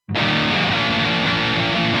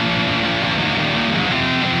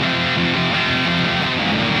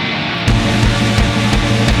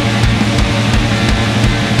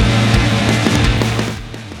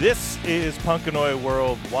is Punkanoid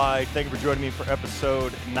Worldwide. Thank you for joining me for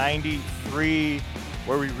episode 93,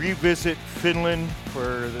 where we revisit Finland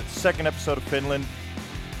for the second episode of Finland.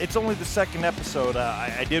 It's only the second episode.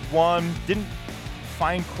 I did one, didn't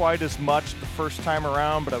find quite as much the first time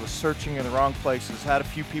around, but I was searching in the wrong places. Had a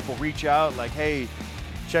few people reach out like, hey,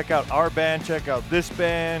 check out our band, check out this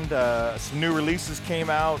band. Some new releases came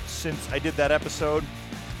out since I did that episode.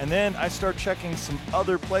 And then I started checking some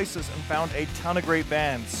other places and found a ton of great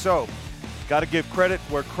bands. So, got to give credit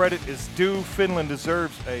where credit is due. Finland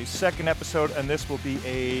deserves a second episode, and this will be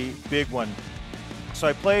a big one. So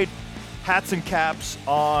I played Hats and Caps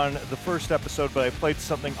on the first episode, but I played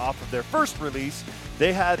something off of their first release.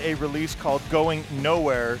 They had a release called Going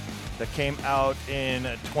Nowhere that came out in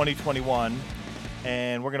 2021,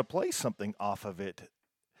 and we're going to play something off of it.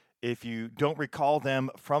 If you don't recall them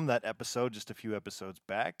from that episode, just a few episodes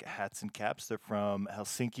back, Hats and Caps, they're from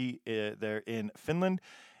Helsinki, they're in Finland,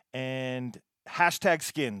 and hashtag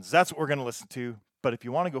Skins, that's what we're going to listen to. But if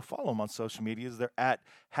you want to go follow them on social medias, they're at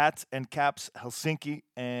Hats and Caps Helsinki,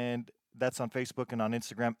 and that's on Facebook and on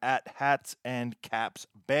Instagram at Hats and Caps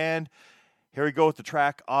Band. Here we go with the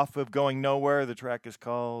track off of Going Nowhere. The track is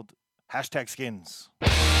called hashtag Skins.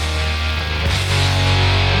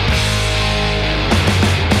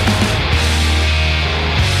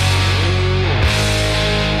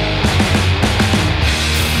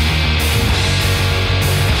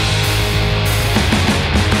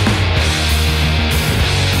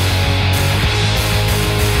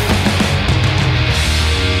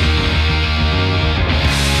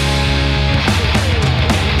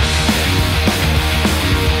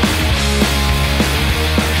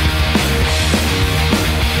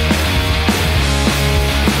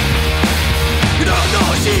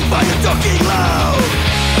 But you're talking loud.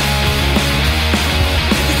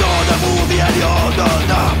 You saw the movie and you're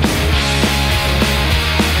done up.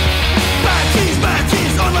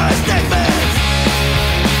 Badges on my statements.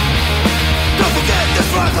 Don't forget the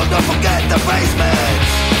struggle, don't forget the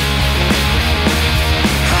basements.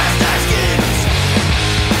 Hashtag Skins,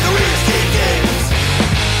 the real skins.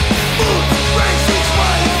 Boots, racing,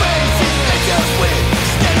 smiling faces, angels with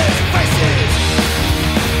stainless faces.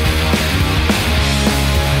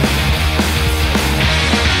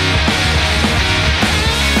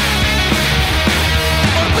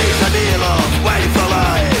 Waiting for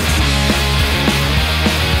life.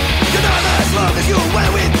 You're not as long as you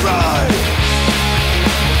will withdraw.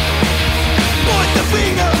 Point the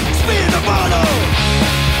finger, spin the bottle.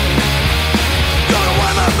 You're the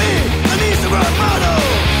one of me, the needs to run model.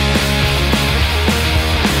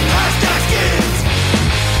 Hashtag Skins,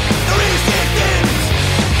 the real skins.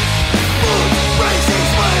 Boots, racing,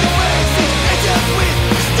 smiling faces, angels with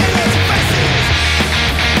stainless faces.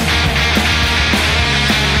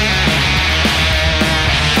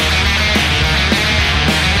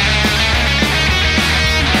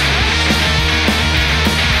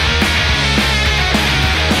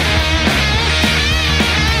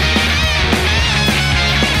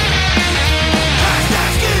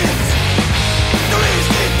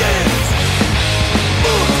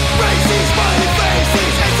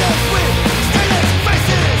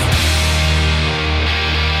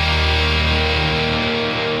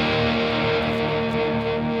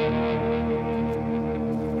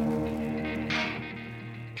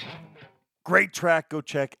 Great track. Go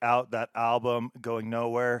check out that album, Going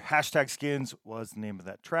Nowhere. Hashtag Skins was the name of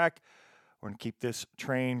that track. We're going to keep this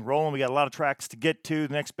train rolling. We got a lot of tracks to get to.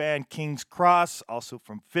 The next band, King's Cross, also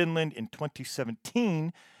from Finland in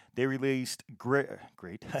 2017. They released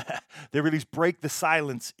they released Break the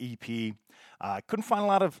Silence EP. Couldn't find a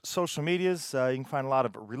lot of social medias. You can find a lot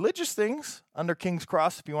of religious things under King's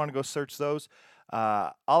Cross if you want to go search those.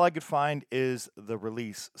 All I could find is the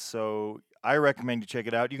release. So I recommend you check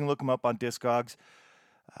it out. You can look them up on Discogs.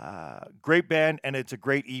 Great band, and it's a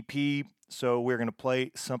great EP. So we're going to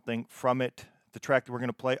play something from it. The track that we're going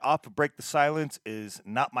to play off of Break the Silence is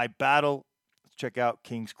Not My Battle. Let's check out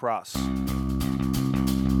King's Cross.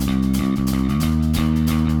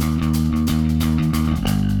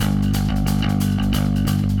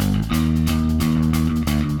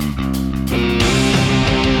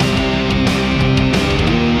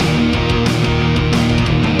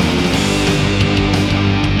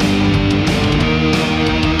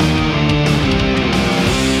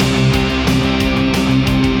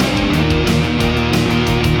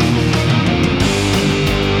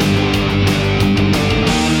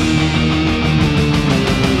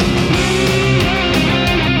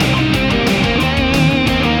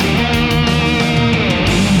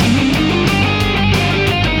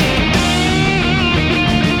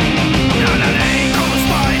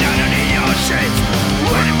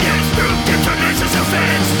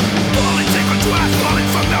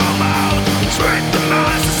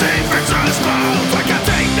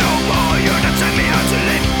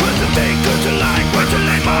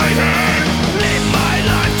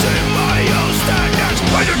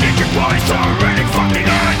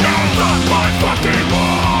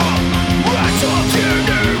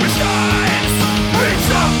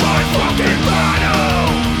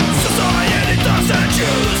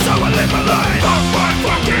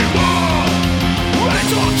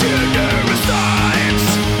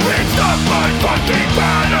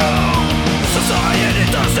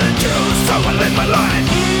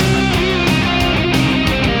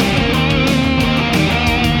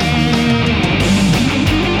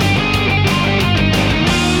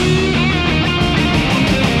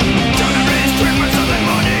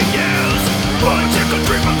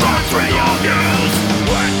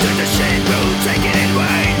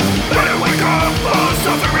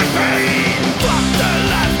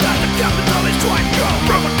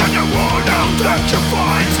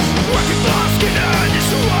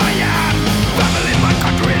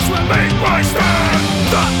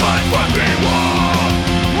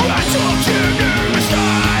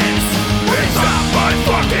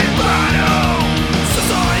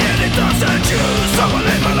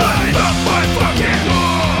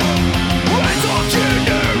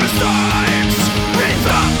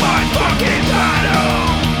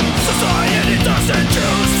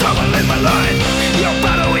 life. Your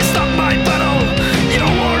battle is not my battle. Your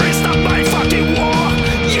war is not my fucking war.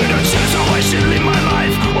 You don't choose how I should live my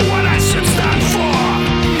life or what I should stand for.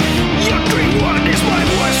 Your dream world is my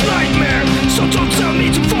worst nightmare. So don't tell me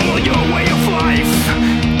to follow your way of life.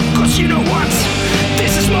 Cause you know what?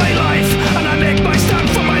 This is my life, and I make my stand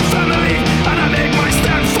for my family, and I make my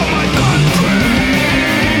stand for my country.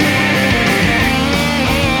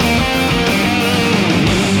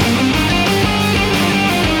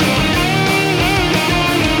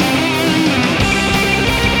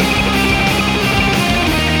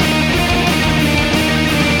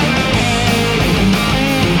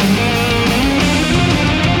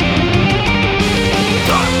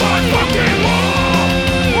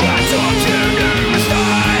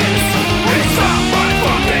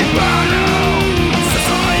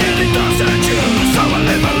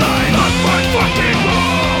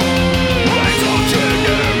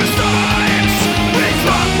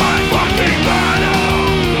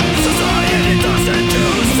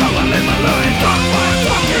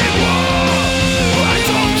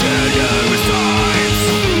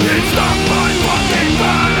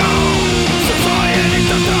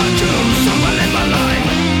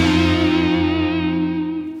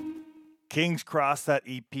 King's Cross, that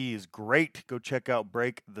EP is great. Go check out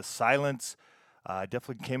Break the Silence. I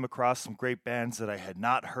definitely came across some great bands that I had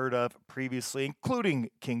not heard of previously, including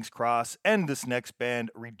King's Cross and this next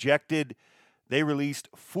band, Rejected. They released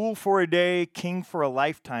Fool for a Day, King for a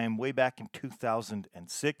Lifetime way back in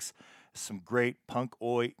 2006. Some great punk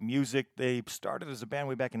oi music. They started as a band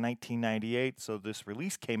way back in 1998, so this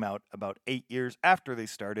release came out about 8 years after they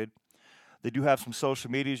started. They do have some social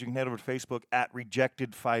medias. You can head over to Facebook at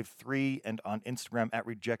Rejected53 and on Instagram at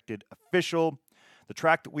RejectedOfficial. The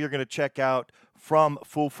track that we are going to check out from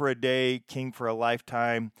Fool for a Day, King for a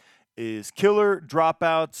Lifetime is Killer,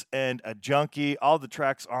 Dropouts, and A Junkie. All the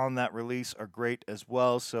tracks on that release are great as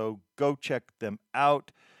well, so go check them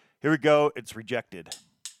out. Here we go. It's Rejected.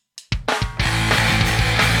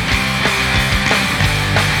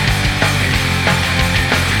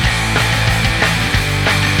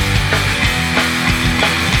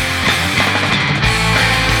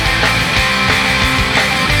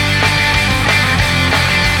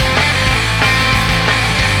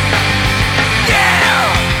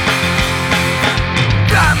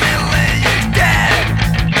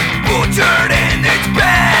 Butchered in its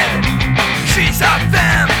bed, she's up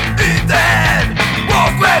them in dead,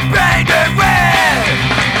 wolf with painted red.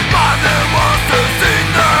 Mother wants to see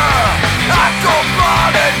her, a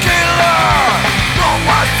cold-blooded killer. No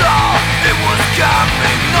one saw it was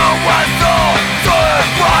coming, no one saw, so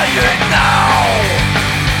it's quiet now.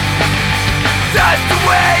 That's the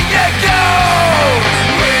way it goes.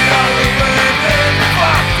 We are living in a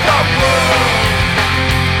fucked up world.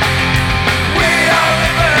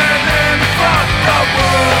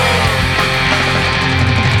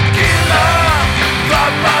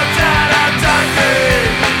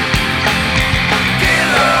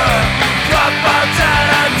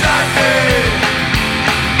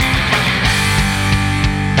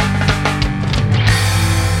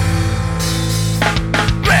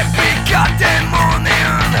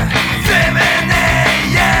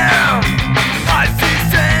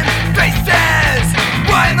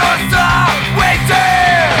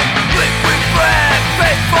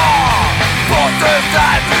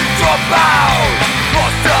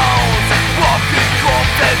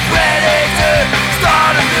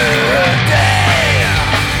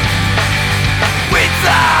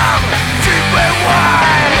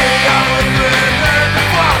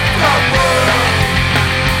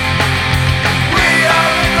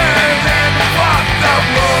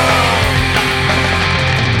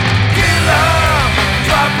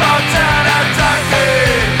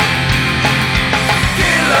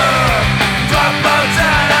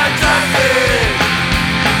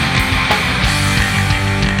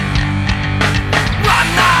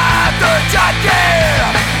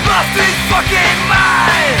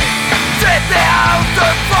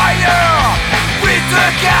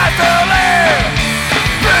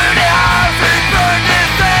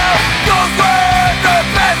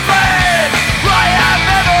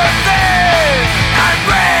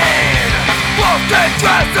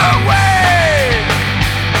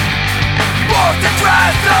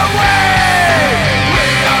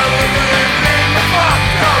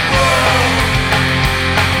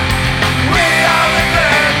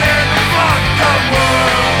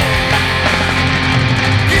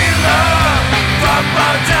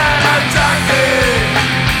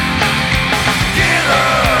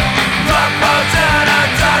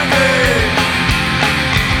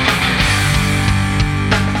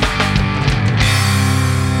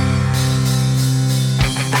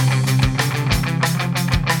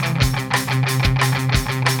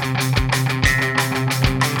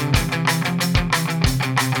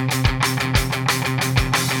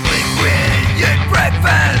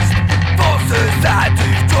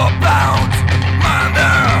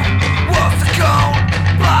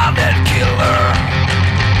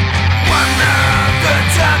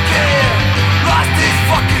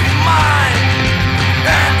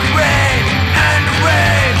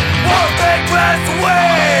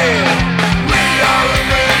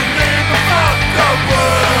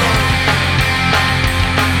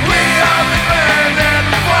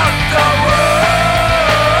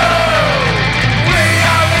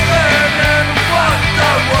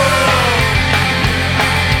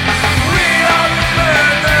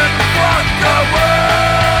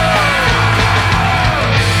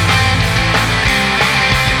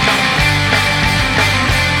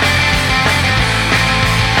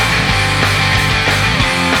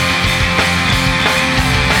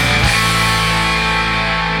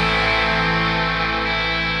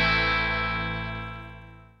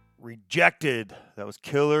 Rejected. That was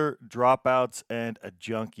Killer, Dropouts, and A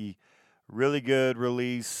Junkie. Really good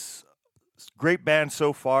release. Great band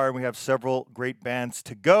so far, and we have several great bands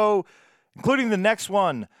to go, including the next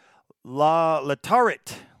one, La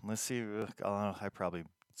Latarit. Let's see. I probably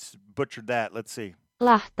butchered that. Let's see.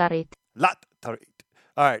 Lahtarit. Latarit.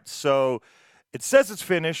 All right, so it says it's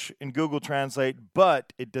Finnish in Google Translate,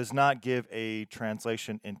 but it does not give a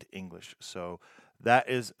translation into English. So that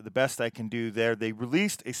is the best I can do there. They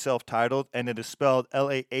released a self-titled, and it is spelled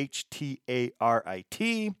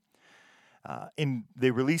Lahtarit.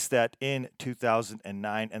 They released that in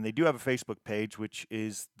 2009, and they do have a Facebook page, which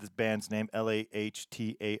is the band's name,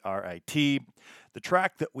 Lahtarit. The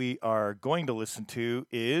track that we are going to listen to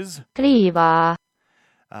is Kriivaa.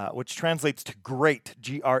 Which translates to great,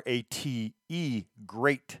 Grate,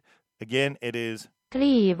 great. Again, it is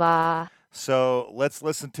Kriivaa. So let's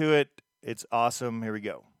listen to it. It's awesome. Here we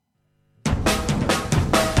go.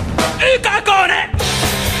 Ykäkone!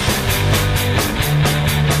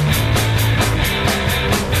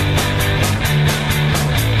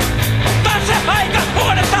 Tässä aika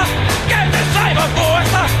huonetta, käynnissä aivan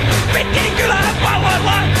vuotta. Pitkin kylää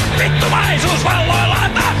palloillaan, vittumaisuus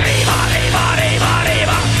valloillaan. Taas riivaa, riivaa, riivaa,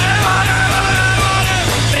 riivaa.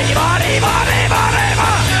 Riivaa, riivaa, riivaa,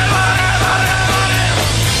 riivaa.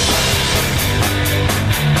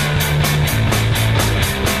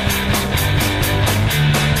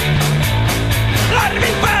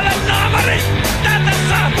 Larvin päälle naamari, täältä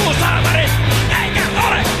saapuu saamari. Eikä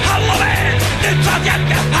ole Halloween, nyt saat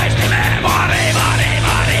jätkä haistimeen. Vaan riivaa,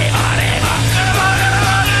 riivaa, riivaa, riivaa.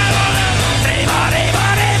 Riivaa,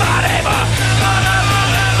 riivaa, riivaa, riivaa.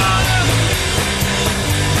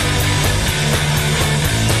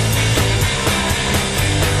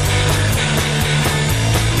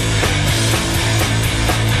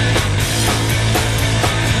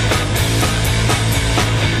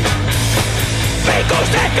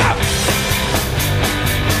 Pikkusekka!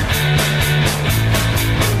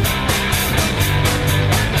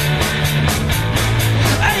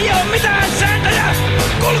 Ei oo mitään sääntöjä,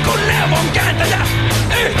 kulkuneuvon kääntöjä.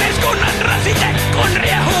 Yhteiskunnan rasite, kun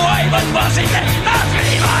riehuu aivan vasite. Taas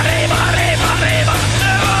riivaa, riivaa, riivaa, riivaa.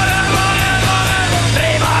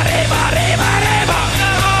 Riivaa, riivaa, riivaa, riivaa.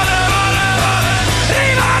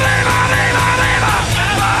 Riivaa, riivaa, riivaa, riivaa.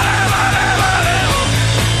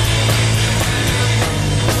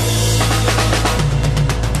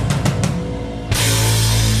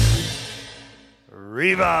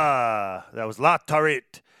 Riva. That was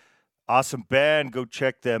Lahtarit. Awesome band. Go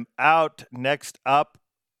check them out. Next up,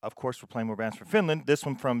 of course, we're playing more bands from Finland. This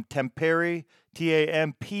one from Tampere,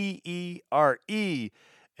 Tampere.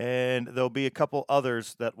 And there'll be a couple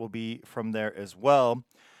others that will be from there as well.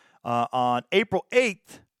 On April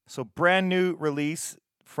 8th, so brand new release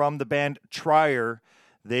from the band Trier.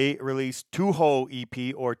 They released Tuho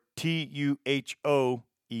EP, or Tuho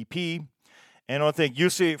EP. And I want to thank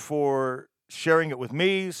Jussi for sharing it with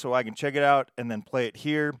me so I can check it out and then play it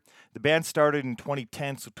here. The band started in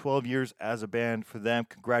 2010, so 12 years as a band for them.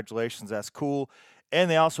 Congratulations, that's cool.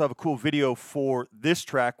 And they also have a cool video for this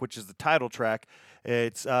track, which is the title track.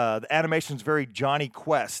 It's the animation's very Johnny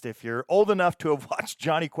Quest. If you're old enough to have watched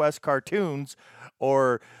Johnny Quest cartoons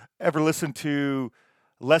or ever listened to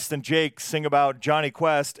Less Than Jake sing about Johnny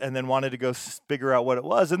Quest and then wanted to go figure out what it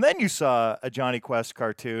was, and then you saw a Johnny Quest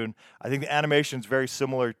cartoon, I think the animation is very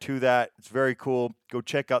similar to that. It's very cool. Go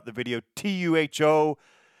check out the video, Tuho.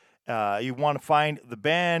 You want to find the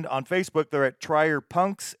band on Facebook. They're at Trier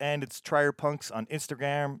Punks, and it's Trier Punks on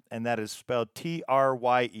Instagram, and that is spelled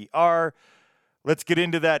Tryer. Let's get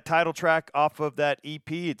into that title track off of that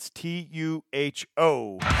EP. It's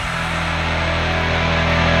Tuho.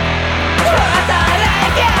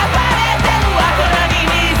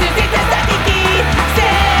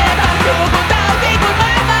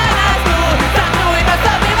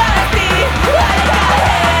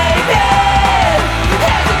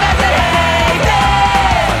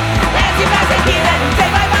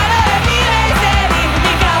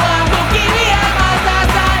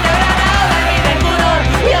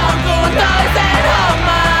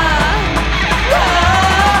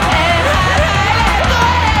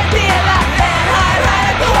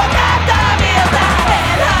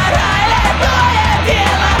 Harhaile tuojen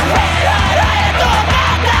tiellä, en harhaile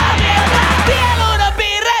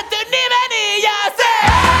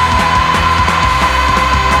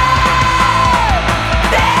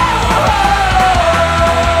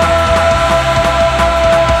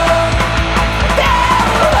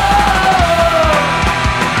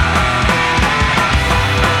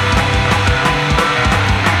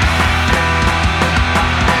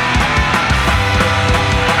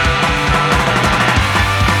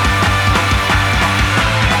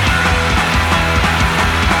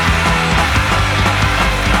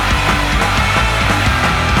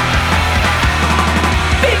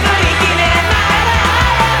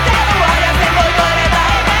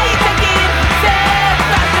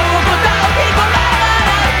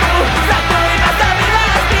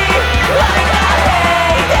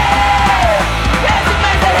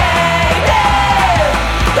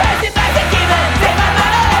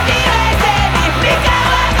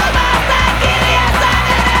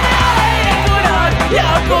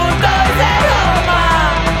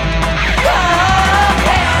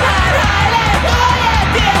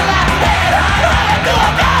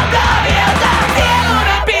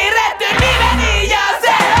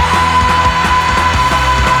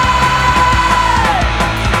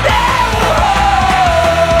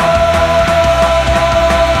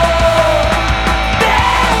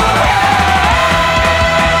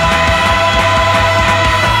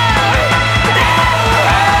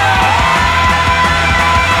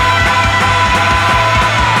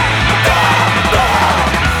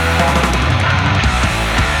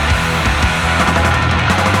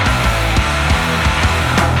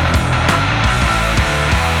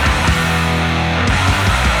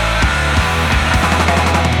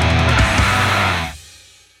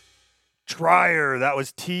Trier. That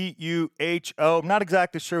was T-U-H-O. I'm not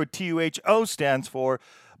exactly sure what T-U-H-O stands for,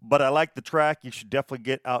 but I like the track. You should definitely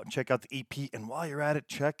get out and check out the EP. And while you're at it,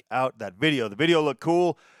 check out that video. The video looked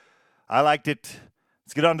cool. I liked it.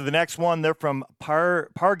 Let's get on to the next one. They're from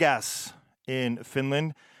Pargas in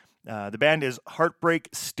Finland. The band is Heartbreak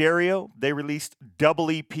Stereo. They released double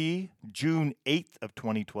EP June 8th of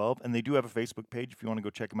 2012, and they do have a Facebook page if you want to go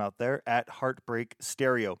check them out there at Heartbreak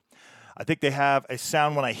Stereo. I think they have a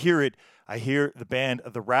sound. When I hear it, I hear the band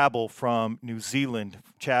The Rabble from New Zealand.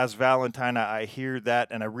 Chaz Valentine, I hear that,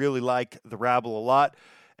 and I really like The Rabble a lot.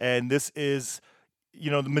 And this is,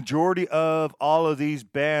 the majority of all of these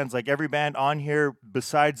bands, like every band on here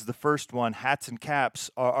besides the first one, Hats and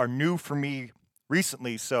Caps, are new for me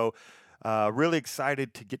recently. So really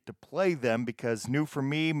excited to get to play them because new for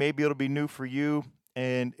me, maybe it'll be new for you,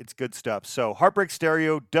 and it's good stuff. So Heartbreak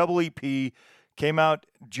Stereo, double EP, came out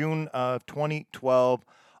June of 2012.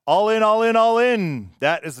 All in, all in, all in.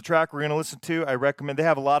 That is the track we're going to listen to. I recommend, they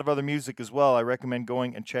have a lot of other music as well. I recommend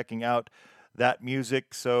going and checking out that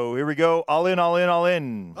music. So here we go. All in, all in, all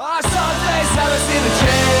in. Our Sundays never seem to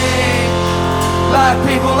change, like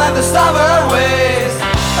people have the stubborn ways.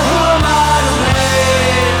 Who am I to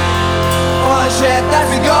blame for the shit that's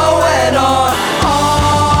been going on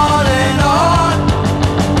and on?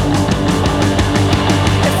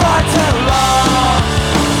 It's far too long.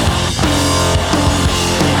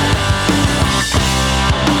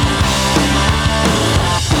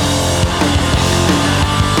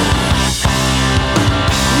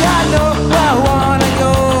 Yeah, I know where I wanna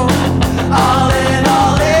go. All in,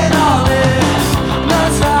 all in, all in. No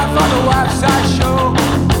time for the website show.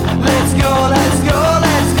 Let's go, let's go,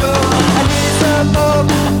 let's go. I need to move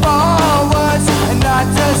forwards and not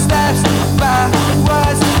just steps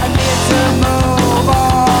backwards. I need to move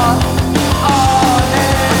on. On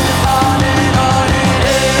in, on in, on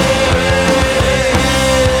in.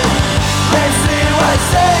 Let's see what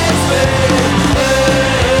saves me.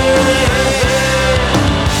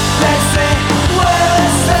 Let's see what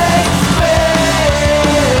saves me.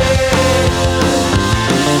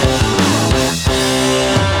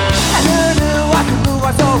 And who knew I could move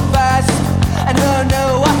on so fast? And who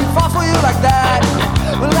knew I could fall for you like that?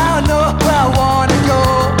 Well, I know where I wanna go.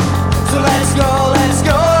 So let's go, let's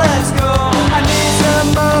go, let's go. I need to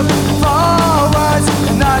move forwards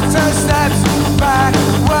and not just steps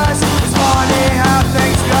backwards. It's funny how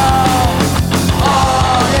things go.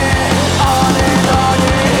 All in, all in, all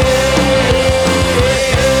in.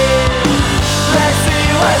 Let's see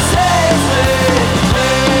what saves me.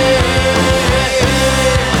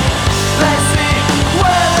 Let's see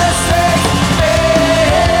where this takes me.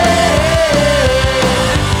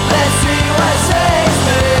 Let's see what saves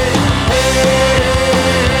me.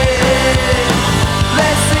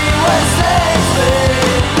 Let's see what saves me.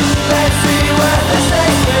 Let's see where this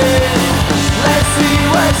takes me. Let's see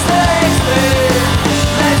what saves me.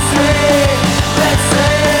 Let's see, let's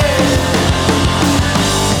see.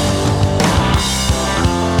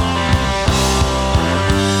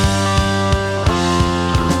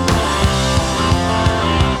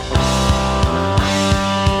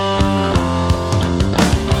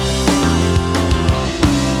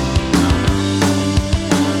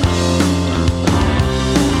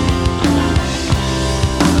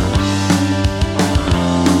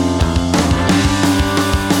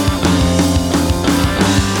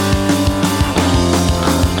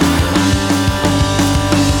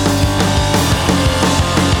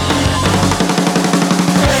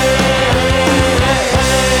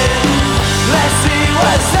 Let's see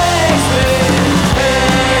what saves me.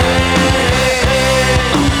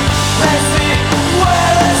 Let's see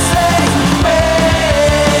where this takes me.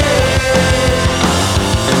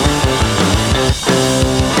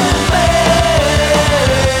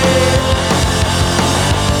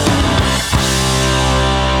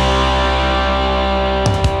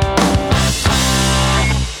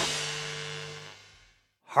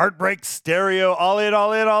 Heartbreak Stereo, all in,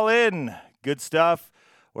 all in, all in. Good stuff.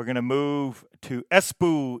 We're going to move to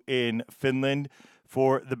Espoo in Finland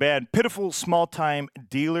for the band Pitiful Small Time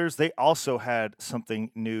Dealers. They also had something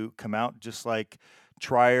new come out, just like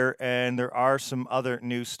Trier, and there are some other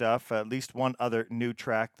new stuff, at least one other new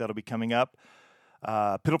track that'll be coming up.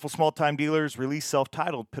 Pitiful Small Time Dealers released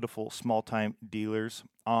self-titled Pitiful Small Time Dealers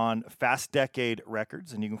on Fast Decade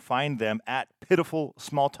Records, and you can find them at Pitiful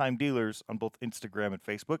Small Time Dealers on both Instagram and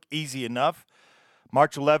Facebook. Easy enough.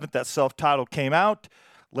 March 11th, that self-titled came out.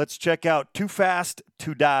 Let's check out Too Fast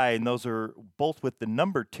to Die, and those are both with the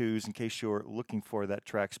number 2s in case you're looking for that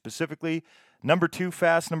track specifically. Number 2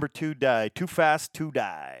 Fast, number 2 Die. Too Fast to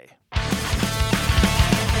Die.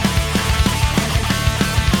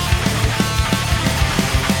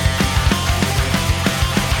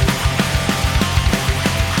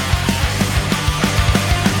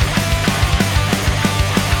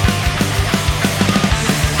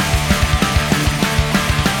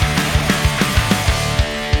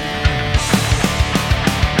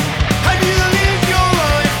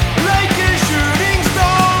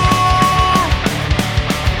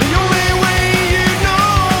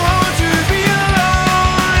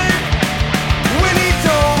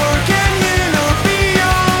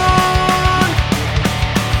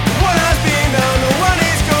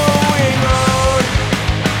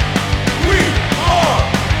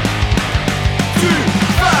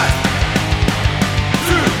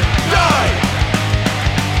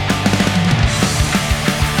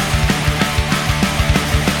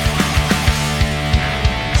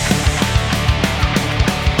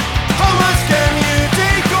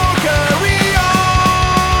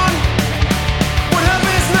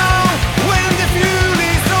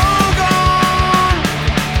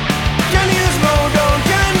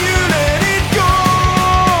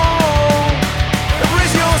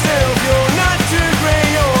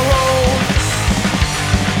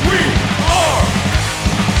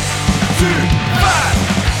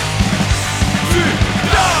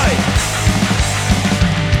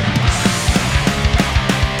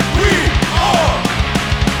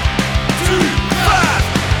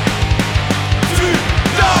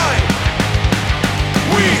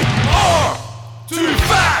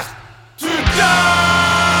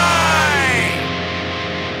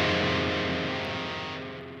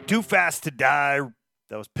 Too Fast to Die.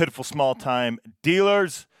 That was Pitiful Small Time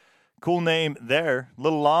Dealers. Cool name there. A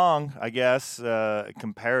little long, I guess,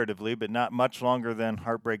 comparatively, but not much longer than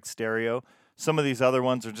Heartbreak Stereo. Some of these other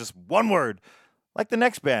ones are just one word, like the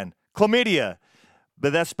next band, Chlamydia.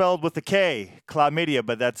 But that's spelled with a K, Chlamydia,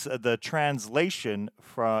 but that's the translation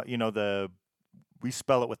from, we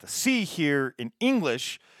spell it with a C here in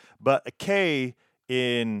English, but a K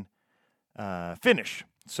in Finnish.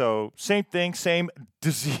 So same thing, same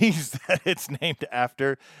disease that it's named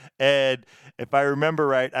after. And if I remember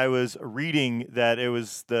right, I was reading that it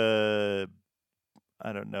was the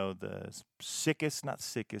sickest,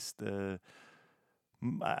 I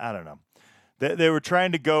don't know. They were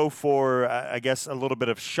trying to go for, I guess, a little bit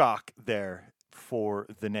of shock there for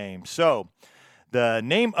the name. So the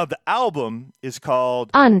name of the album is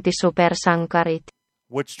called Anti-supersankarit.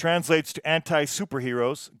 which translates to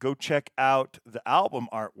anti-superheroes. Go check out the album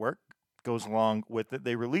artwork. Goes along with it.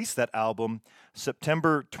 They released that album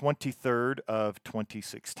September 23rd of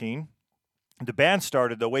 2016. The band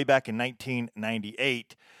started, though, way back in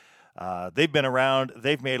 1998. They've been around.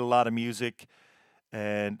 They've made a lot of music.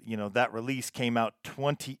 And, that release came out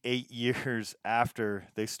 28 years after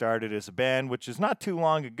they started as a band, which is not too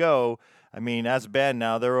long ago. I mean, as a band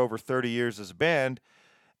now, they're over 30 years as a band.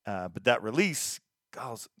 But that release,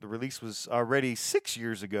 the release was already 6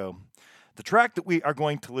 years ago. The track that we are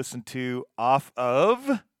going to listen to off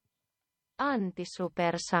of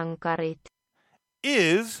Anti-supersankarit.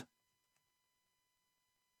 is,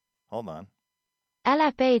 hold on.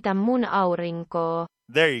 Älä peitä mun aurinkoa.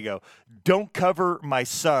 There you go. Don't Cover My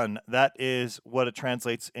Sun. That is what it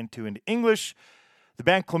translates into English. The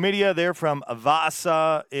band Chlamydia, they're from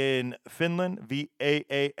Vaasa in Finland,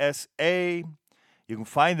 Vaasa. You can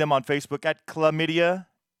find them on Facebook at Chlamydia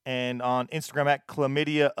and on Instagram at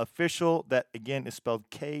Chlamydia Official. That, again, is spelled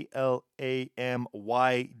Klamydia.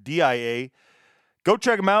 Go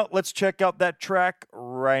check them out. Let's check out that track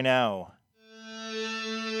right now.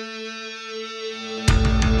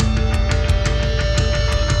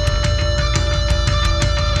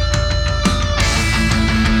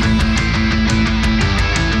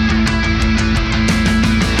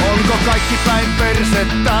 Onko kaikki päin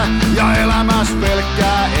persettä ja elämäs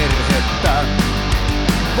pelkkää erhettä?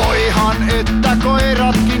 Voihan että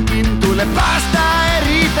koiratkin kintuille päästää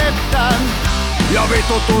eritettä. Ja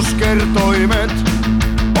vitutuskertoimet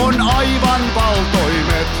on aivan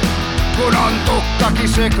valtoimet, kun on tukkakin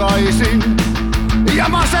sekaisin ja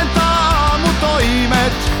masentaa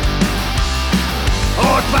aamutoimet.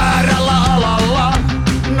 Oot väärällä alalla,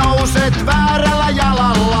 nouset väärällä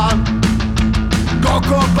jalalla.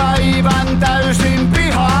 Koko päivän täysin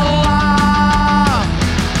pihalla.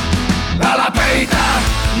 Älä peitä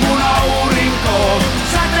mun aurinkoon,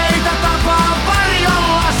 säteitä tapaa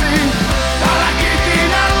varjollasi. Älä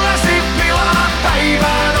kitinälläsi pilaa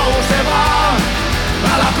päivää nousevaa.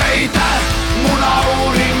 Älä peitä mun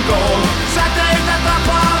aurinkoon, säteitä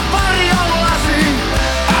tapaa varjollasi.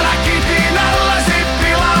 Älä kitinälläsi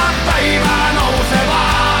pilaa päivää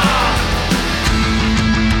nousevaa.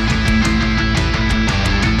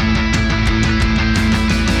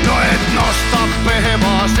 Nosta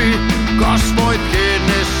pehvaasi, kasvoit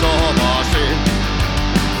kiinni sohvaasi.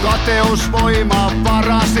 Kateus voima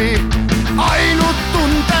varasi, ainut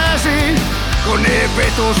tunteesi. Kun niin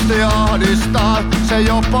vitusti ahdistaa, se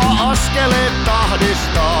jopa askeleet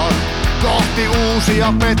tahdistaa. Kohti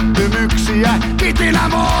uusia pettymyksiä, kitinä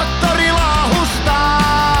moottori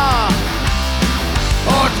laahustaa.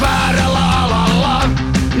 Oot väärällä alalla,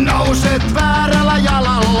 nouset väärällä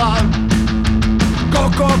jalalla.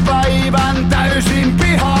 Koko päivän täysin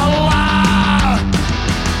pihalla.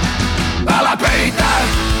 Älä peitä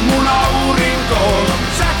mun aurinkoon,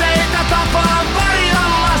 säteitä tapaa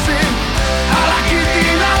varjollasi. Älä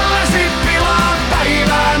kitinälläsi pilaa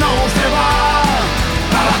päivää nousevaa.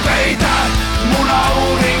 Älä peitä mun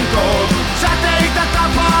aurinkoon, säteitä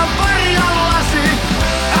tapaa varjollasi.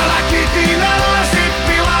 Älä kitinälläsi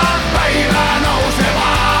pilaa päivää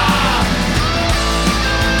nousevaa.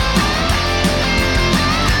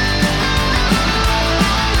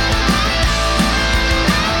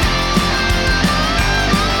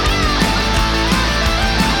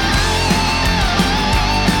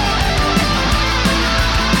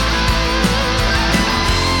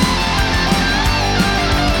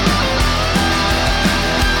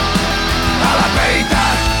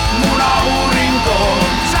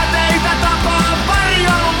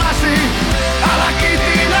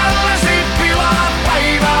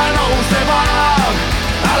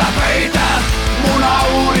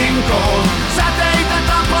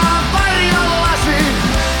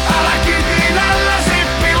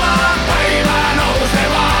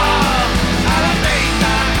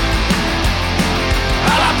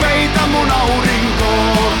 mun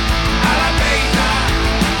aurinkoon.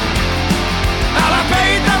 Älä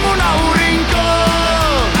peitä mun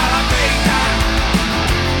aurinkoon.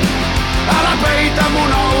 Älä peitä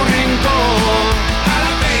mun aurinkoon.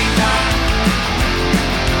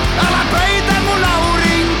 Älä peitä mun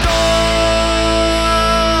aurinkoon.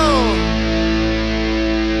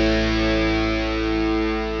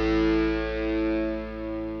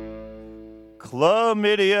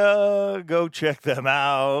 Chlamydia, go check them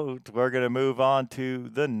out. We're going to move on to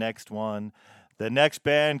the next one. The next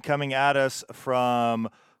band coming at us from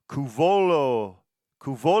Kouvola,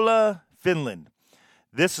 Finland.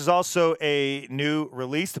 This is also a new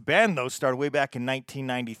release. The band, though, started way back in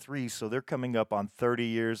 1993, so they're coming up on 30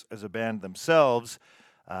 years as a band themselves.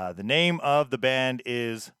 The name of the band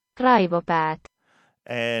is Raivopäät.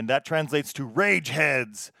 and that translates to Rage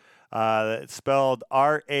Heads. It's spelled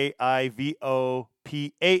Raivopaat,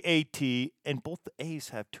 and both the A's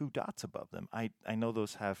have two dots above them. I know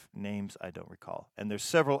those have names I don't recall. And there's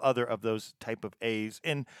several other of those type of A's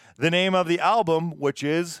in the name of the album, which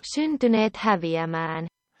is Syntyneet häviämään.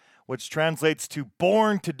 which translates to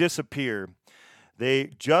Born to Disappear.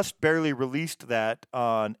 They just barely released that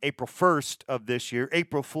on April 1st of this year,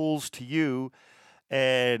 April Fools to You.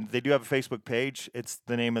 And they do have a Facebook page. It's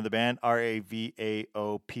the name of the band, Raivopaat.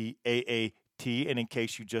 And in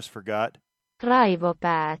case you just forgot,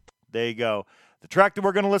 Raivopäät. there you go. The track that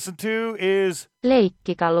we're going to listen to is,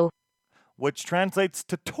 Leikkikalu. which translates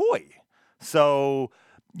to toy. So,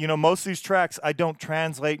 you know, most of these tracks, I don't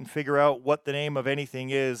translate and figure out what the name of anything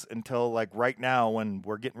is until like right now when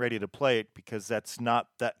we're getting ready to play it, because that's not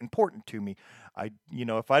that important to me.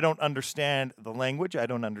 If I don't understand the language, I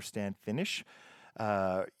don't understand Finnish.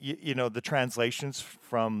 The translations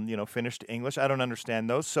from, Finnish to English, I don't understand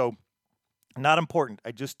those. So not important.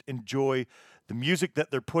 I just enjoy the music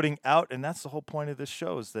that they're putting out. And that's the whole point of this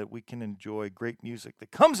show, is that we can enjoy great music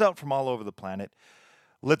that comes out from all over the planet.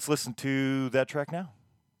 Let's listen to that track now.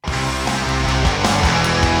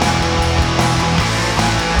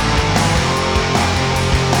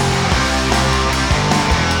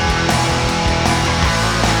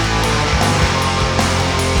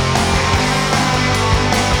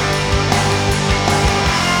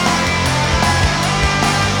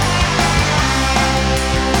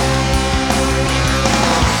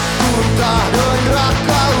 Tahdoin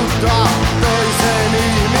rakkautta toisen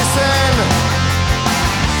ihmisen.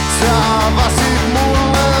 Sä avasit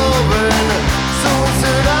mulle oven sun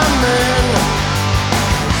sydämen.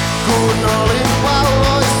 Kun olin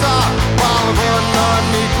palloissa valvonnan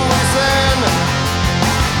ikuisen.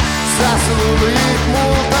 Sä sulit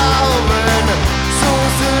multa oven sun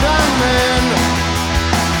sydämen.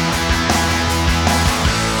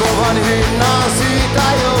 Kovan hinnan siitä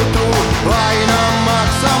joutuu aina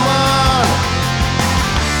maksamaan.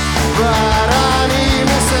 Väärään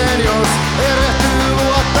ihmisen, jos erehtyy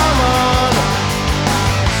luottamaan.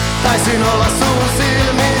 Taisin olla sun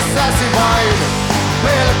silmissäsi vain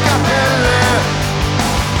pelkkä pelle.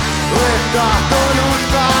 Et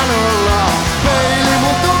tahtonutkaan olla peili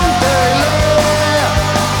mun tunteille.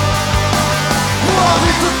 Mua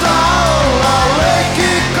vituttaa olla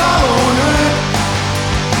leikkikalu nyt.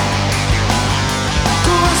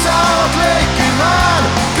 Kun sä oot leikkimään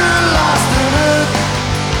kyllästynyt.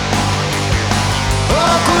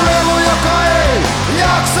 Alkulelu, joka ei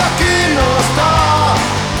jaksa kiinnostaa.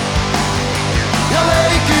 Ja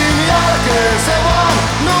leikin jälkeen se vaan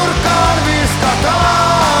nurkkaan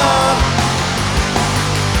viskataan.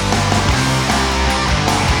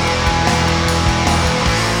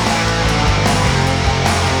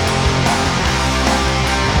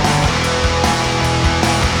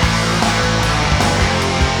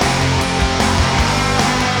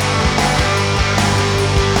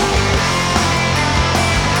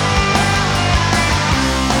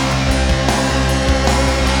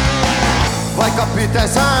 Vaikka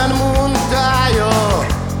pitäisään mun tää jo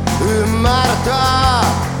ymmärtää.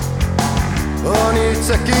 On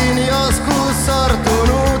itsekin joskus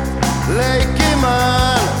sortunut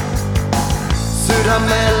leikkimään.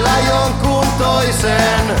 Sydämellä jonkun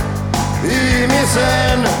toisen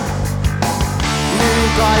ihmisen.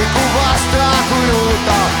 Niin kaiku vastaa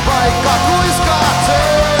kuilta, vaikka kuiskaat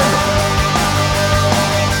sen.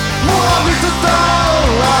 Mua vituttaa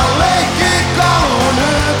olla leikkikalu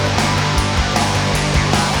nyt.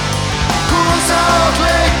 Kun sä oot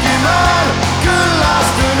leikkimään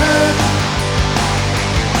kyllästynyt.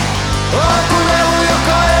 Alkulelu,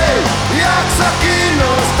 joka ei jaksa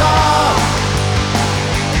kiinnostaa.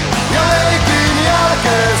 Ja leikin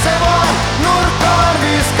jälkeen se vaan nurkkaan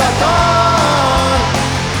viskataan.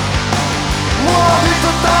 Mua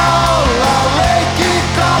vituttaa olla leikki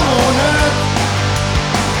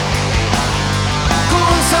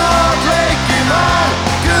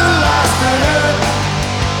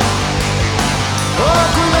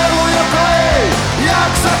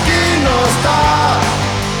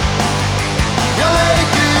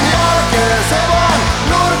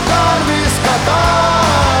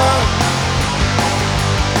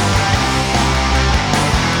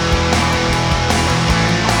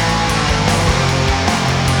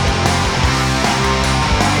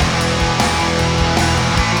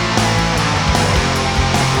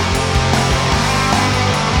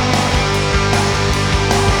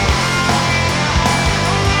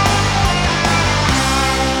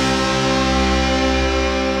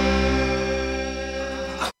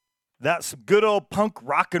That's some good old punk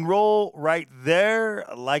rock and roll right there.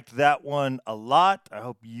 I liked that one a lot. I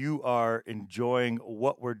hope you are enjoying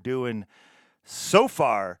what we're doing so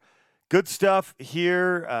far. Good stuff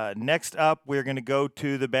here. Next up, we're going to go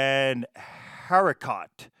to the band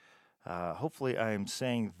Haricot. Hopefully I am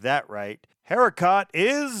saying that right. Haricot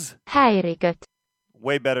is Häiriköt.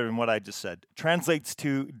 way better than what I just said. Translates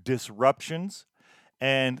to disruptions.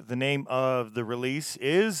 And the name of the release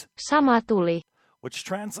is Sama tuli. which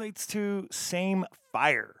translates to Same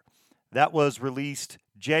Fire. That was released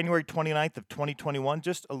January 29th of 2021,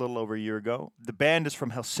 just a little over a year ago. The band is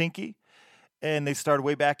from Helsinki, and they started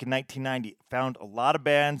way back in 1990. Found a lot of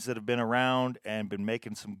bands that have been around and been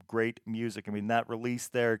making some great music. I mean, that release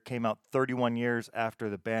there came out 31 years after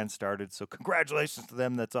the band started, so congratulations to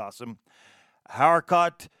them. That's awesome.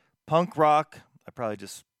 Haricot, punk rock. I probably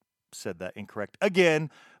just said that incorrect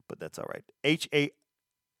again, but that's all right. Harikot.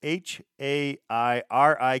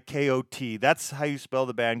 That's how you spell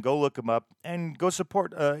the band. Go look them up and go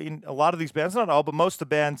support in a lot of these bands. Not all, but most of the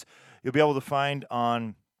bands you'll be able to find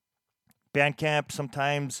on Bandcamp.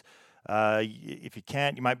 Sometimes, if you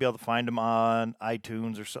can't, you might be able to find them on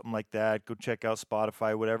iTunes or something like that. Go check out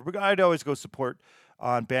Spotify, whatever. But I'd always go support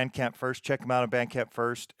on Bandcamp first. Check them out on Bandcamp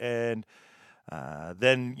first, and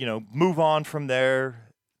then move on from there.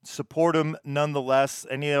 Support them nonetheless.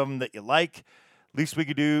 Any of them that you like. Least we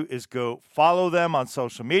could do is go follow them on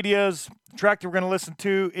social medias. The track that we're going to listen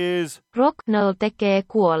to is Rock and roll tekee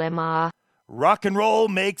kuolemaa. Rock and Roll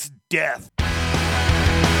Makes Death.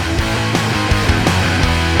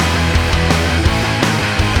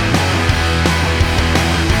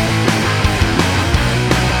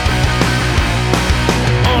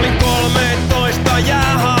 Olin 13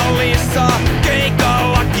 jäähallissa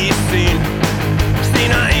keikalla kissin.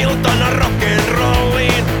 Sinä iltana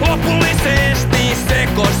rock'n'rolliin lopullisesti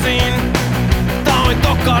sekosin. Taoin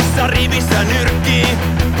tokassa rivissä nyrkkiin,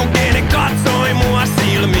 kun kene katsoi mua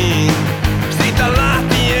silmiin. Sitä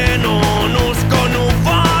lähtien on uskonut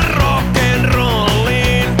vaan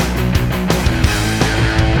rock'n'rolliin.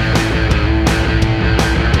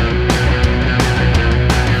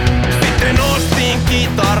 Sitten ostin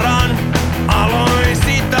kitaran, aloin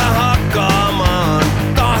sitä hakkaamaan.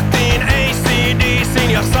 Tahtiin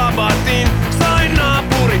AC/DC:n ja Sabbathin, sain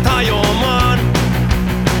naapurit hajoamaan.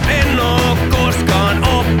 En oo koskaan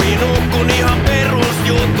oppinut, kun ihan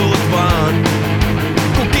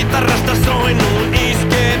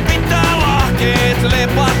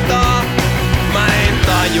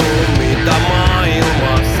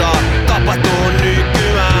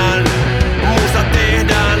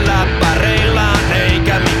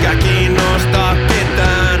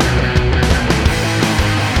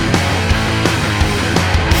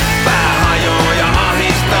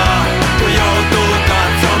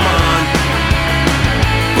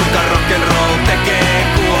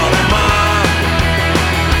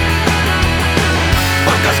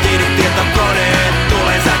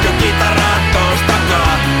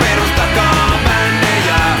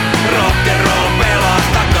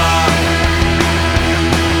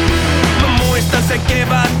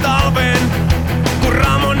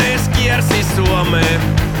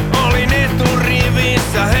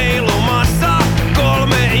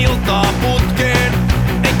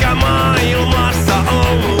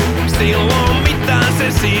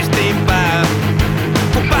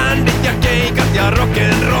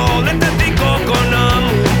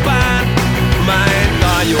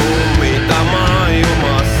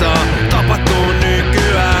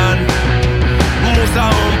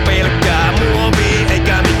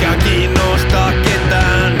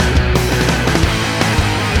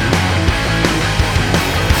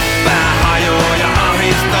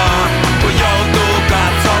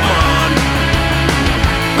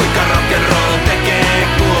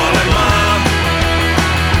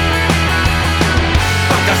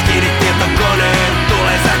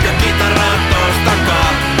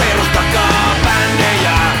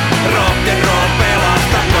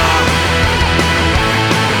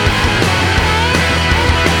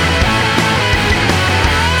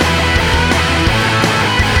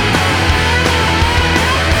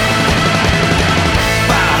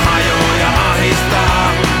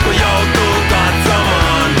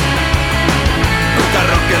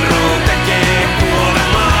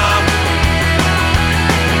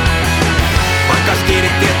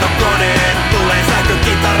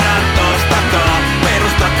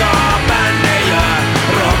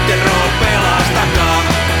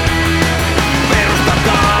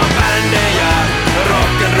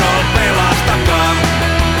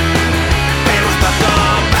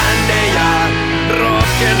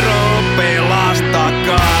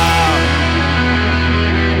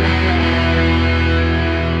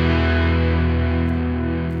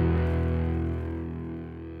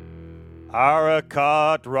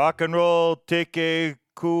caught rock and roll teke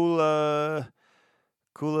kula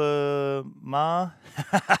ma.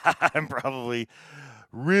 I'm probably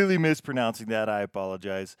really mispronouncing that. I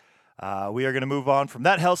apologize. We are going to move on from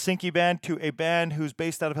that Helsinki band to a band who's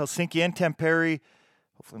based out of Helsinki and Tampere.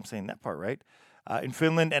 Hopefully I'm saying that part right. In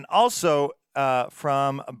Finland, and also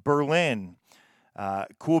from Berlin.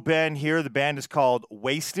 Cool band here. The band is called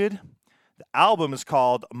Wasted. The album is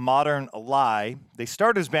called Modern Lie. They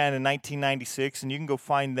started as a band in 1996, and you can go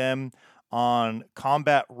find them on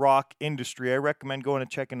Combat Rock Industry. I recommend going and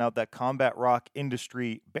checking out that Combat Rock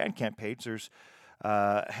Industry Bandcamp page. There's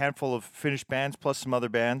a handful of Finnish bands plus some other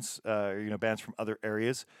bands, bands from other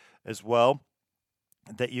areas as well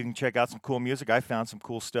that you can check out some cool music. I found some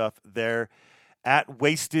cool stuff there at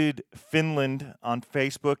Wasted Finland on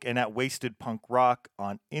Facebook and at Wasted Punk Rock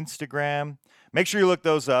on Instagram. Make sure you look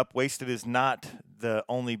those up. Wasted is not the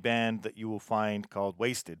only band that you will find called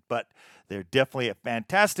Wasted, but they're definitely a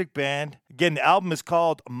fantastic band. Again, the album is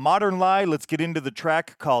called Modern Lie. Let's get into the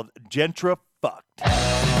track called Gentra Fucked.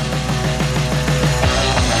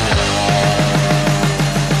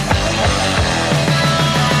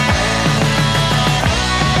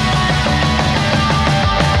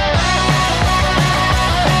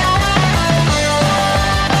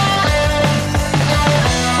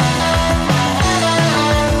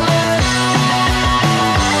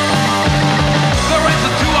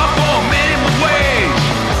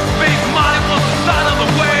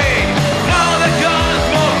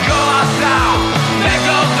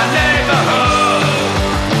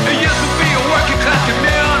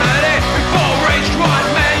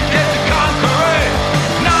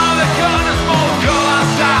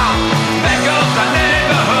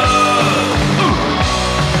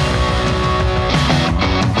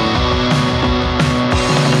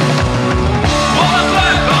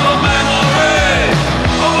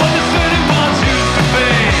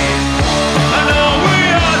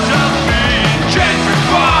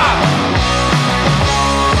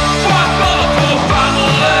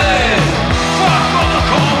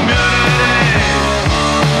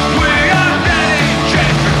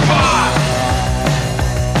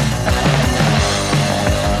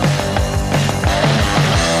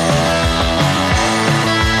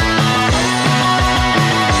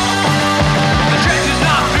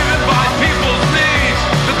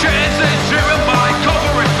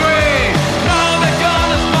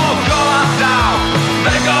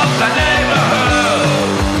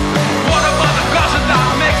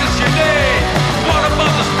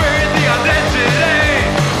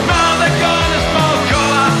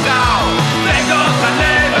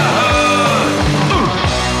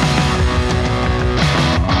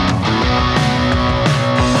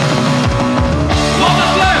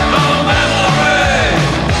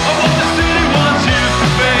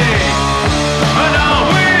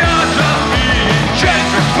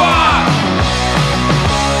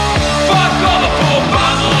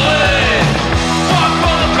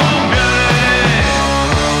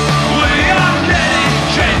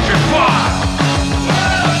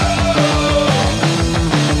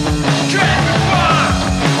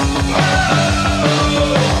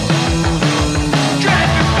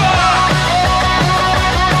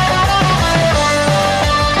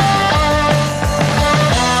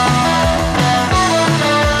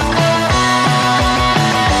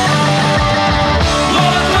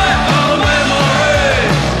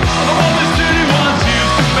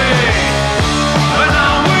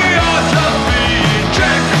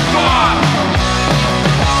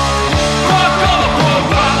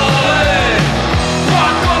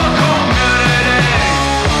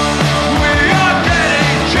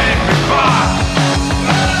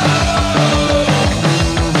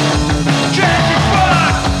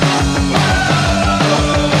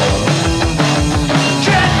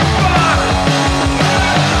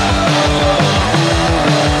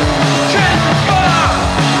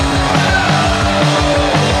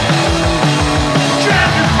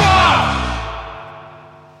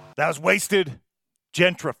 Wasted,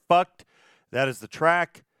 Gentra Fucked. That is the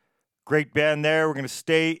track. Great band there. We're going to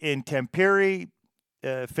stay in Tampere,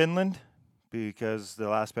 Finland, because the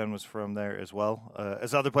last band was from there as well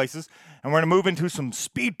as other places. And we're going to move into some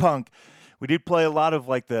speed punk. We did play a lot of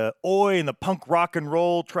like the oi and the punk rock and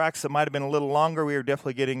roll tracks that might have been a little longer. We are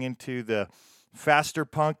definitely getting into the faster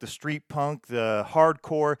punk, the street punk, the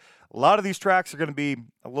hardcore. A lot of these tracks are going to be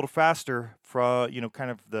a little faster for,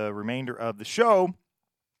 kind of the remainder of the show.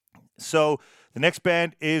 So the next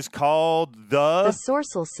band is called The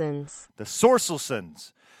Sorselsons. The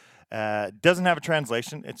Sorselsons. Doesn't have a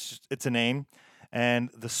translation. It's a name. And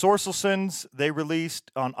the Sorcelsons, they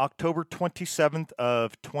released on October 27th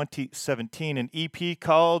of 2017 an EP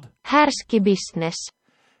called Härski business.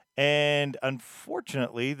 And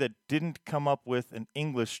unfortunately, that didn't come up with an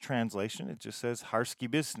English translation. It just says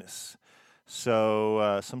Harski Business.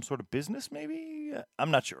 So some sort of business, maybe?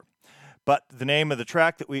 I'm not sure. But the name of the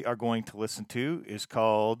track that we are going to listen to is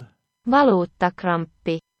called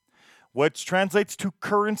Valuuttakramppi. which translates to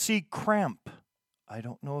currency cramp. I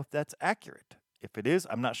don't know if that's accurate. If it is,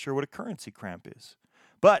 I'm not sure what a currency cramp is.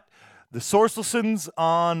 But the Sorcelsons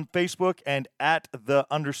on Facebook and at the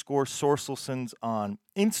 _Sorcelsons on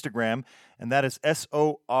Instagram. And that is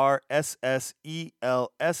SORSSELSSONS.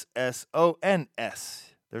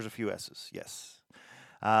 There's a few S's, yes.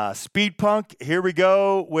 Speed Punk, here we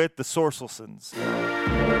go with the Sorcelsons.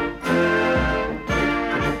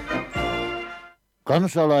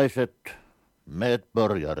 Kansalaiset,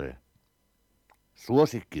 medborgare.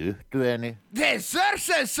 Suosikkiyhtyeeni The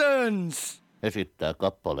Sorcelsons! esittää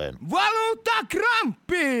kappaleen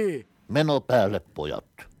Valuuttakramppi! Meno päälle, pojat.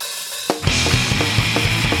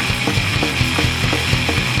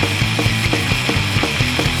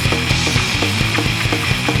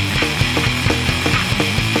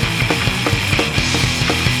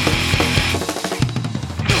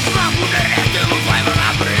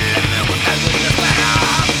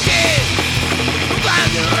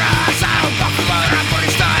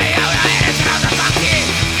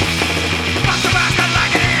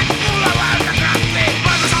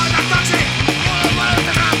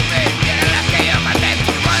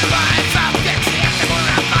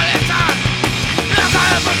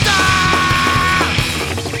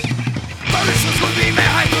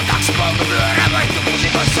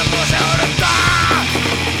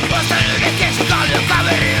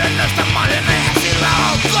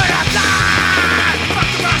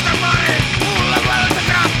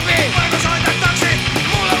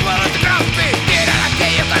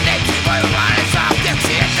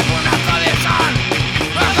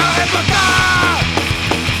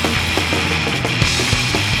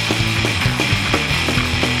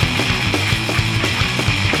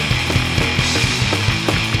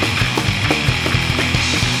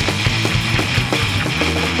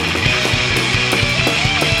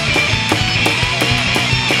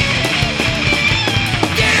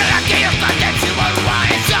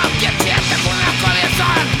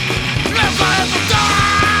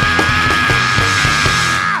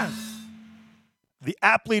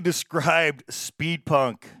 Aptly described speed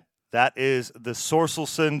punk. That is the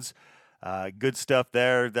Sorcelsons. Good stuff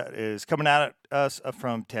there. That is coming at us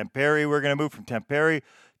from Tampere. We're going to move from Tampere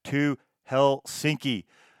to Helsinki.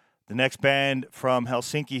 The next band from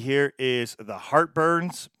Helsinki here is the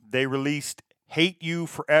Heartburns. They released Hate You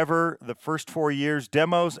Forever, the first 4 years,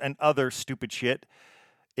 demos, and other stupid shit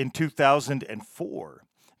in 2004.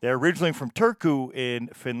 They're originally from Turku in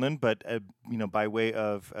Finland, but by way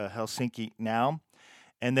of Helsinki now.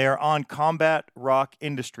 And they are on Combat Rock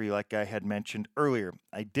Industry, like I had mentioned earlier.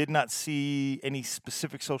 I did not see any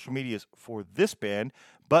specific social medias for this band,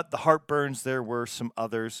 but the Heartburns, there were some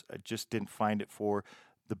others. I just didn't find it for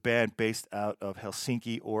the band based out of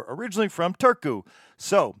Helsinki or originally from Turku.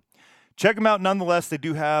 So check them out nonetheless. They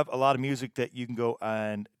do have a lot of music that you can go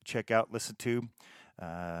and check out, listen to.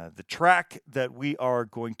 The track that we are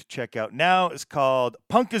going to check out now is called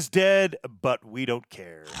Punk is Dead, But We Don't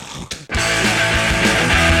Care.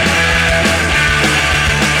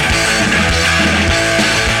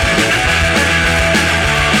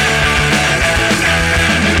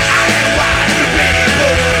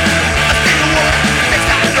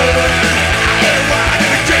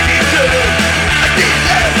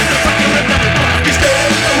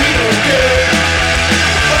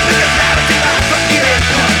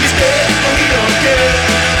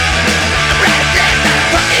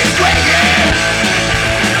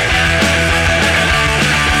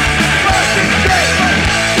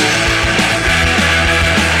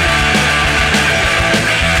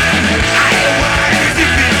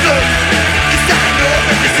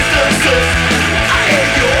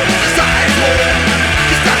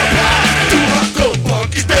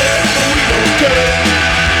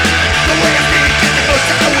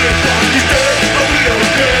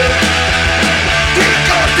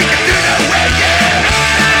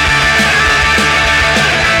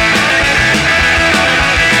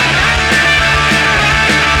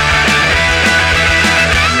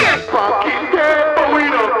 We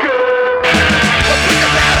don't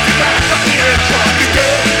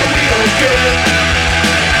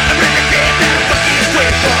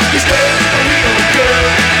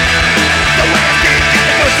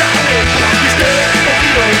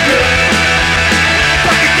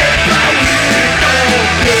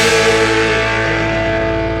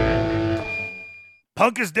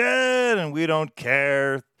Punk is dead and we don't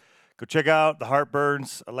care. Go check out the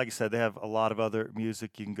Heartburns. Like I said, they have a lot of other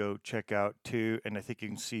music you can go check out too. And I think you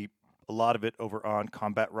can see a lot of it over on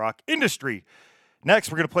Combat Rock Industry.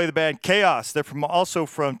 Next, we're going to play the band Chaos. They're also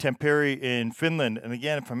from Tampere in Finland. And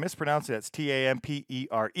again, if I'm mispronouncing it, that's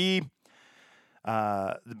Tampere.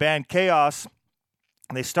 The band Chaos,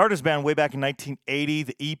 they started as a band way back in 1980.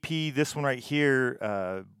 The EP, this one right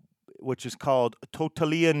here, which is called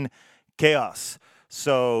Totalian Chaos.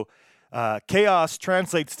 So chaos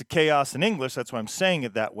translates to chaos in English. That's why I'm saying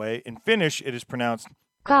it that way. In Finnish, it is pronounced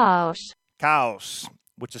Kaos. Chaos,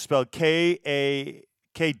 which is spelled K-A-A-A,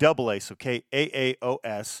 so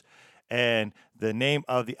K-A-A-O-S. And the name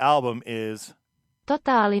of the album is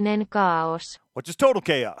Totaalinen kaos. which is Total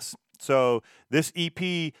Chaos. So this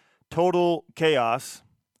EP, Total Chaos,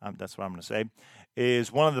 that's what I'm going to say, is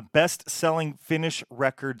one of the best-selling Finnish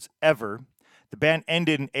records ever. The band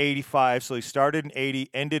ended in 85, so they started in 80,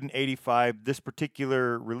 ended in 85. This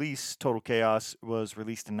particular release, Total Chaos, was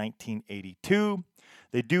released in 1982.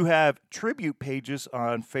 They do have tribute pages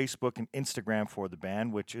on Facebook and Instagram for the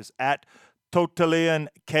band, which is at Totalian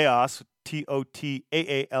Chaos,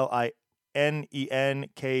 Totalienenkaos, and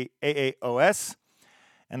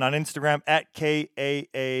on Instagram at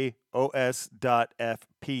kaos.fp.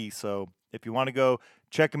 So if you want to go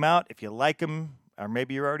check them out, if you like them, or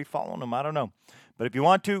maybe you're already following them, I don't know. But if you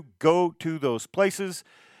want to, go to those places.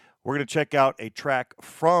 We're going to check out a track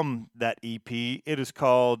from that EP. It is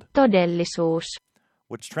called Todellisuus.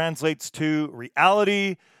 which translates to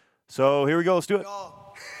reality. So here we go. Let's do it.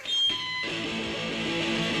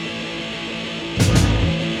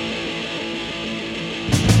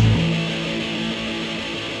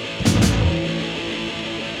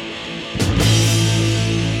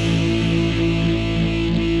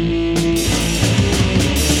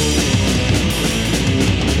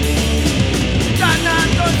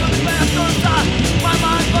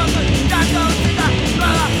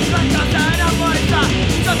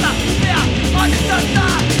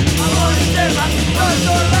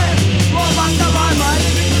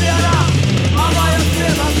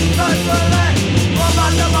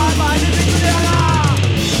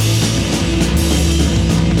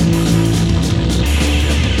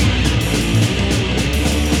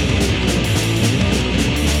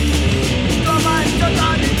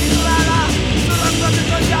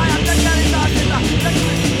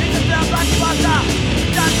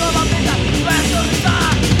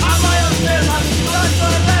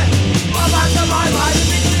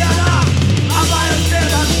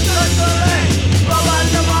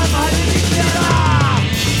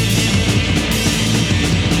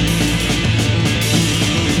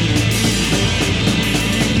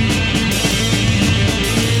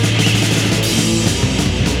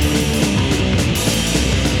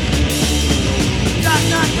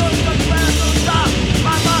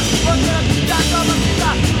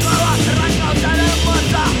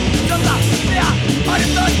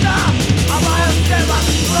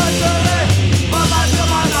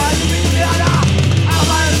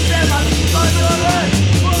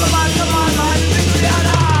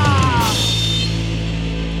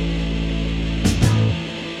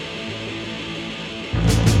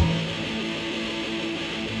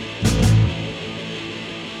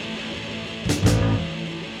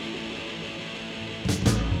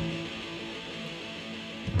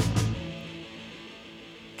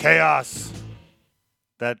 Chaos.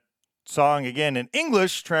 That song, again, in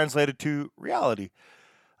English, translated to reality.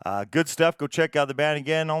 Good stuff. Go check out the band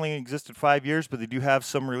again. Only existed 5 years, but they do have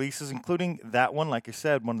some releases, including that one. Like I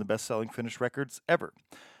said, one of the best-selling Finnish records ever.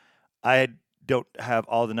 I don't have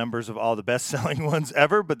all the numbers of all the best-selling ones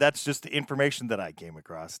ever, but that's just the information that I came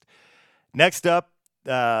across. Next up,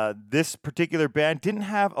 this particular band didn't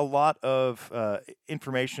have a lot of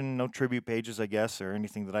information, no tribute pages, I guess, or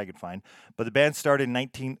anything that I could find. But the band started in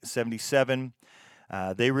 1977.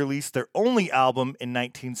 They released their only album in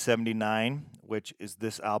 1979, which is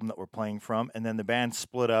this album that we're playing from. And then the band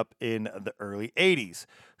split up in the early 80s.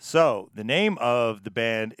 So the name of the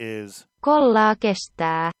band is Kollaa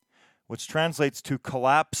kestää. which translates to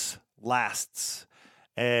Collapse Lasts.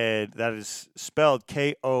 And that is spelled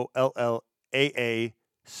Kollaa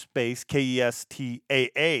space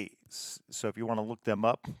Kestaa. So if you want to look them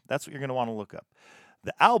up, that's what you're going to want to look up.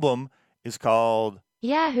 The album is called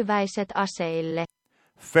Jäähyväiset aseille.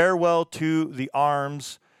 Farewell to the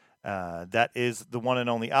Arms. That is the one and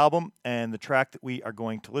only album. And the track that we are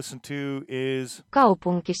going to listen to is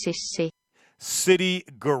Kaupunkisissi. City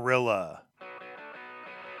Gorilla.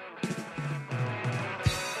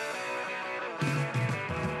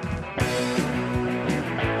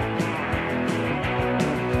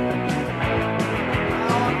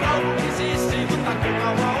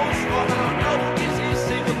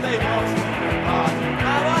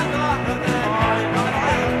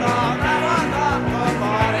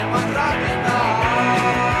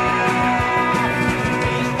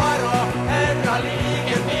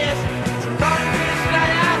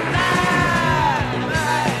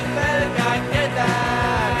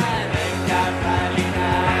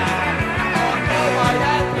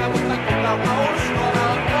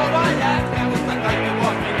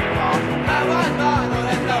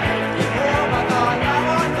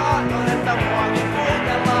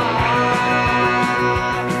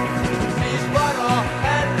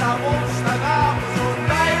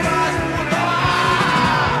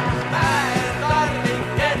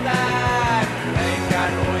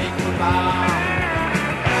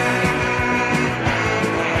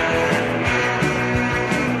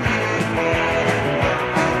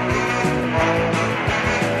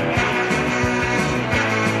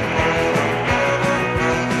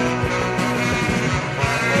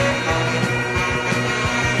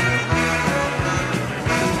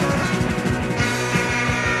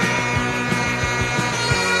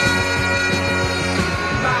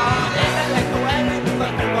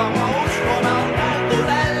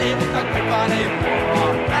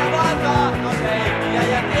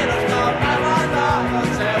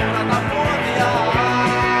 tahton seurata muotia.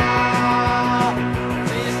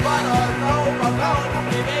 Siis vanhoin rouva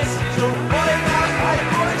kaupunki vissi sun poikas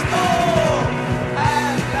aikuistuu.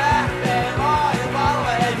 Hän lähtee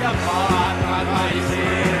maailmalle ja palaa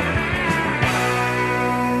takaisin.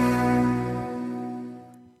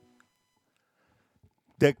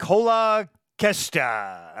 The Kola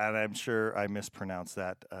Kesta, and I'm sure I mispronounced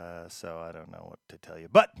that, so I don't know what to tell you.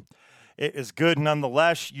 But it is good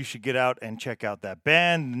nonetheless. You should get out and check out that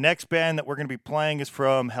band. The next band that we're going to be playing is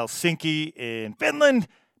from Helsinki in Finland,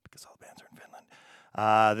 because all the bands are in Finland.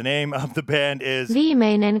 The name of the band is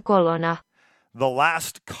Viimeinen kolona. The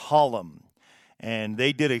Last Column, and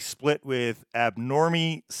they did a split with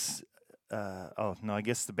Abnormi. I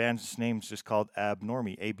guess the band's name is just called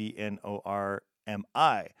Abnormi, Abnormi.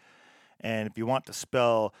 And if you want to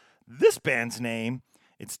spell this band's name,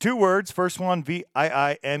 it's two words. First one,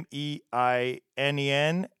 Viimeinen,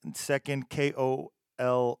 second, Kolonna.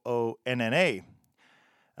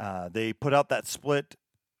 They put out that split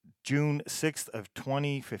June 6th of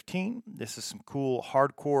 2015. This is some cool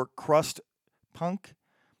hardcore crust punk.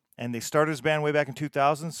 And they started as a band way back in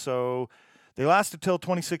 2000, so they lasted till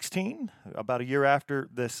 2016, about a year after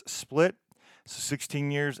this split. So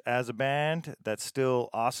 16 years as a band. That's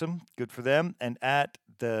still awesome. Good for them. And at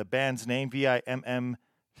the band's name, Viimeinen,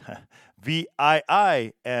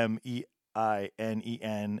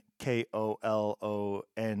 Kolonna.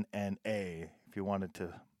 If you wanted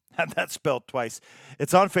to have that spelled twice.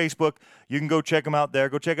 It's on Facebook. You can go check them out there.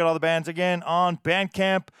 Go check out all the bands again on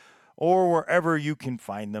Bandcamp or wherever you can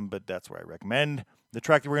find them, but that's where I recommend. The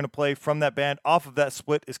track that we're going to play from that band off of that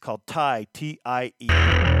split is called Tie, T-I-E.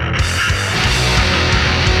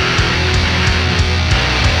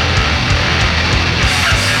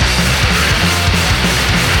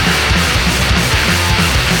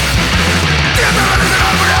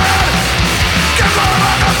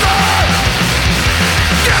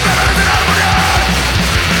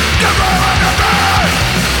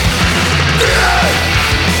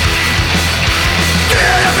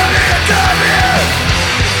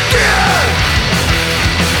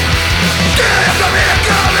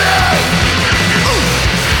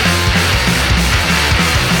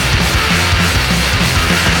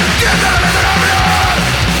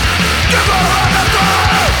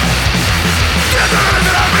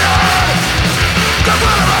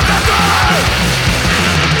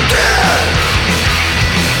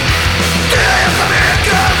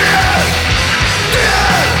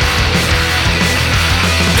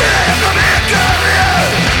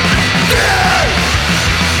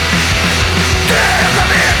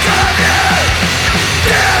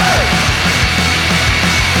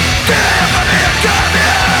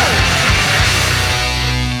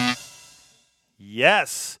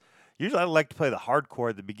 Yes. Usually I like to play the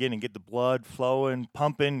hardcore at the beginning, get the blood flowing,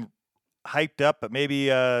 pumping, hyped up. But maybe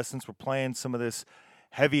since we're playing some of this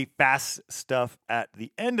heavy, fast stuff at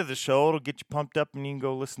the end of the show, it'll get you pumped up and you can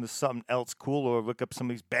go listen to something else cool or look up some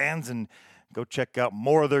of these bands and go check out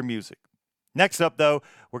more of their music. Next up, though,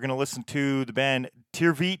 we're going to listen to the band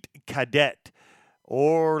Terveet Kädet.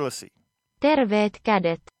 Or, let's see. Terveet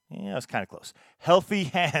kädet. Yeah, it's kind of close. Healthy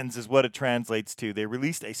Hands is what it translates to. They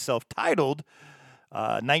released a self-titled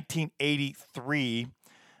 1983.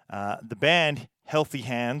 The band Healthy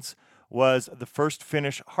Hands was the first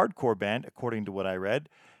Finnish hardcore band, according to what I read.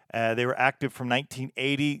 They were active from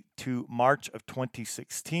 1980 to March of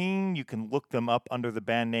 2016. You can look them up under the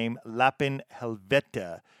band name Lapin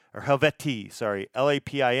Helvetti,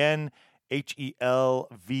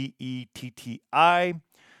 Lapinhelvetti.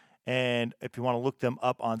 And if you want to look them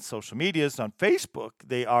up on social medias, on Facebook,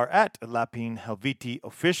 they are at Lapin Helvetti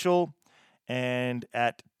Official and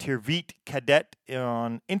at Terveet Kädet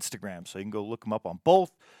on Instagram. So you can go look them up on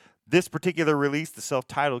both. This particular release, the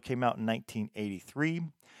self-titled, came out in 1983.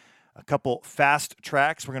 A couple fast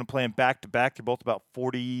tracks. We're going to play them back-to-back. They're both about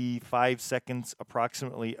 45 seconds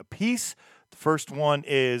approximately apiece. The first one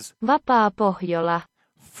is Vapaa Pohjola.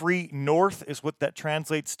 Free North is what that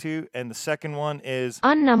translates to. And the second one is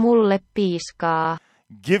Anna mulle piiskaa.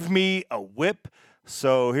 Give Me a Whip.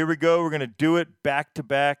 So here we go. We're going to do it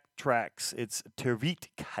back-to-back tracks. It's Terveet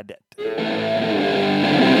Kädet.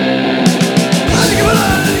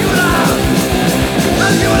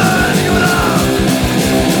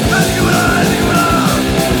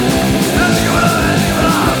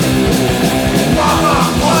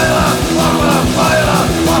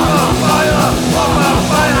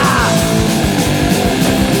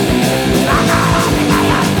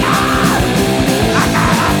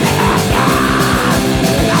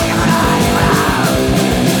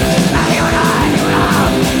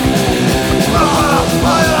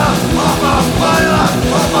 Fire!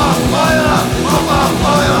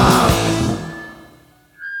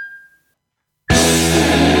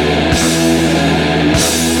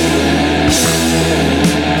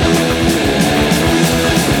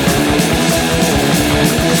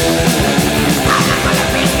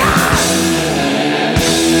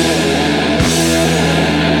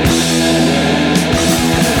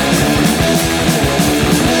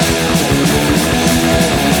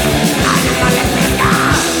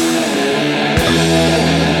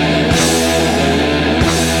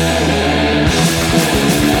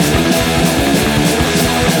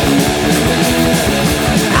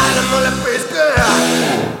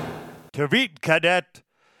 Cadet.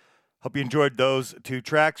 Hope you enjoyed those two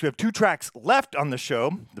tracks. We have two tracks left on the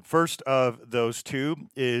show. The first of those two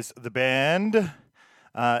is the band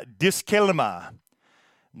Diskelma,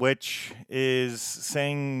 which is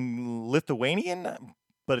saying Lithuanian,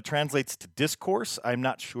 but it translates to discourse. I'm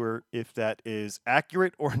not sure if that is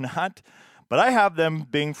accurate or not, but I have them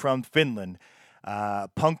being from Finland.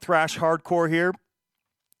 Punk thrash hardcore here.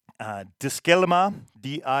 Diskelma,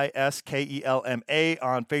 Diskelma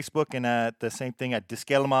on Facebook, and at the same thing at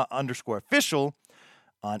Diskelma_official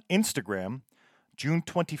on Instagram. June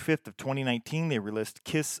 25th of 2019, they released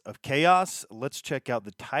Kiss of Chaos. Let's check out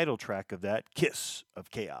the title track of that, Kiss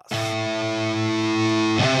of Chaos.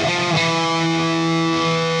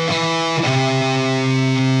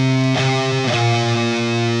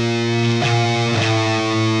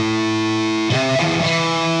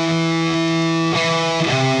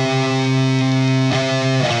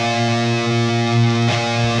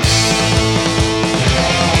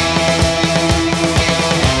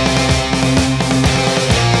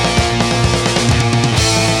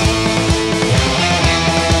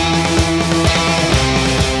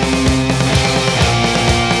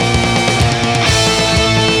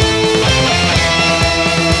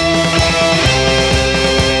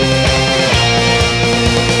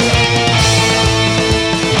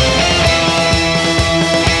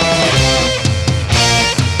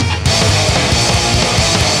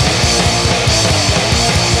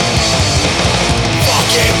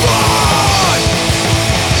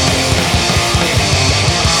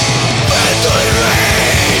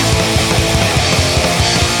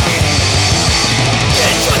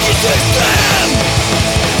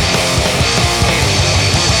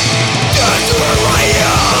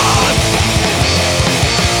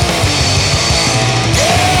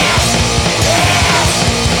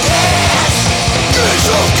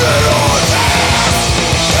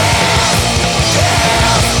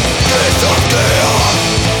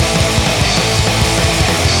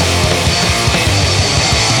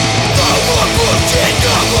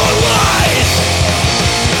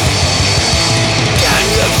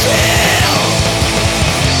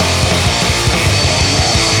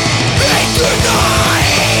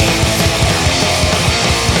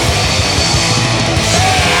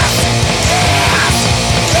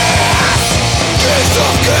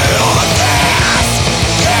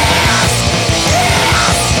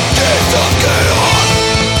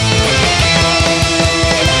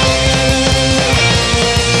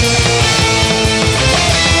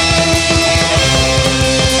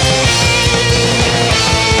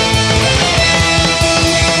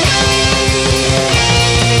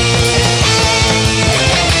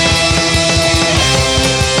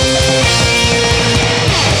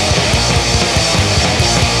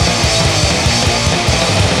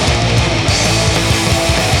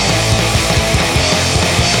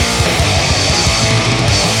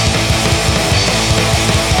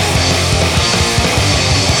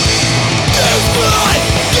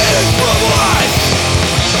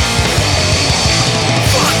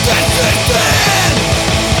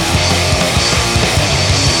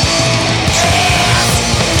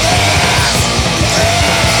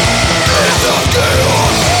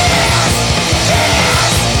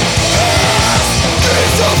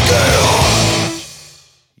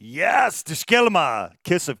 Diskelma,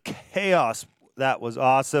 Kiss of Chaos. That was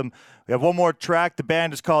awesome. We have one more track. The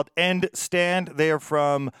band is called End Stand. They are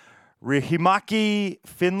from Riihimäki,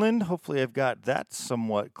 Finland. Hopefully I've got that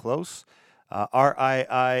somewhat close. Riihimäki.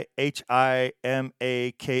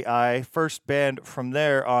 First band from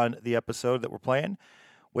there on the episode that we're playing.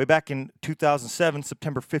 Way back in 2007,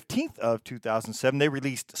 September 15th of 2007, they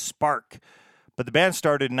released Spark. But the band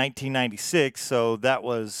started in 1996, so that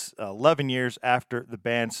was 11 years after the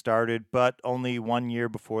band started, but only 1 year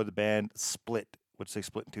before the band split, which they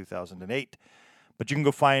split in 2008. But you can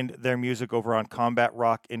go find their music over on Combat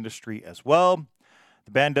Rock Industry as well.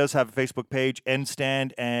 The band does have a Facebook page,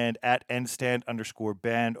 Endstand, and at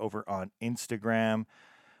Endstand_band over on Instagram.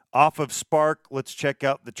 Off of Spark, let's check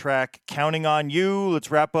out the track Counting on You. Let's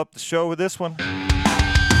wrap up the show with this one. That's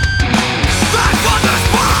what the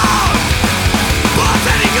spark!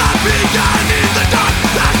 Setting up began in the dark,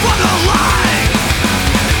 that's what the light.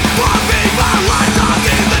 Pumping my lights up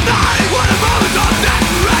in the night, what a moment of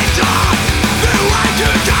desperation. The way to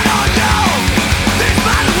count on you, this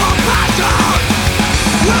battle will pass on.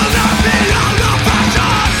 Will not be out of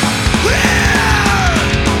passion. Here,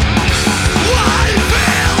 I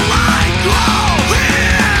feel like glow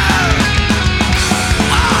here.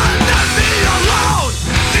 I'll never be alone.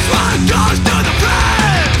 This one goes to the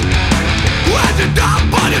friend. Wasn't up,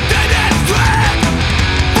 but it didn't strike.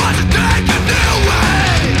 Wasn't take a new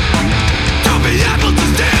way to be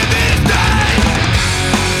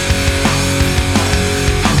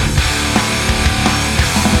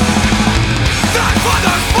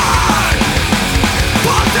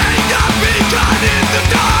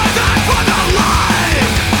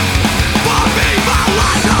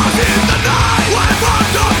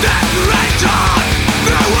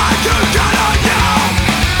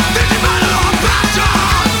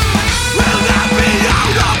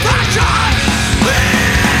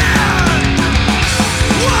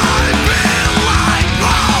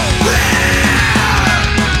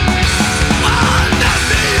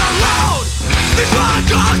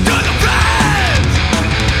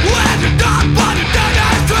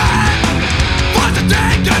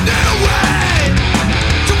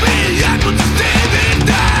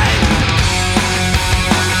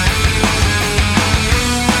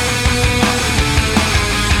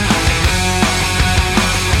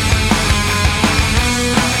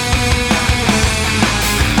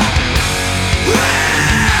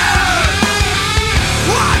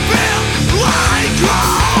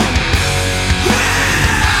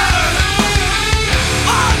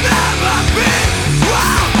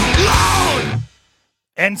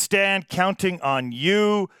And Stan, counting on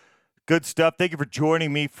you. Good stuff. Thank you for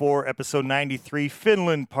joining me for episode 93,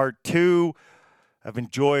 Finland Part 2. I've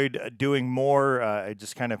enjoyed doing more. I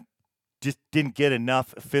just didn't get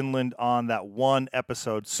enough Finland on that one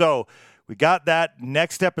episode. So we got that.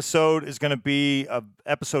 Next episode is going to be an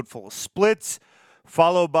episode full of splits,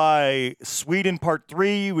 followed by Sweden Part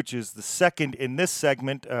 3, which is the second in this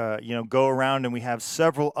segment. Go around and we have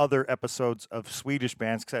several other episodes of Swedish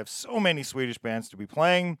bands because I have so many Swedish bands to be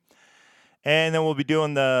playing. And then we'll be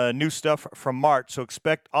doing the new stuff from March. So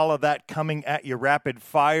expect all of that coming at you rapid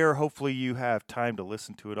fire. Hopefully you have time to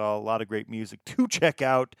listen to it all. A lot of great music to check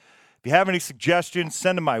out. If you have any suggestions,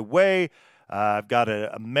 send them my way. I've got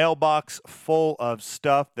a mailbox full of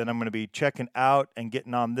stuff that I'm going to be checking out and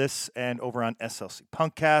getting on this and over on SLC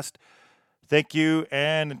Punkcast. Thank you,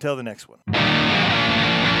 and until the next one.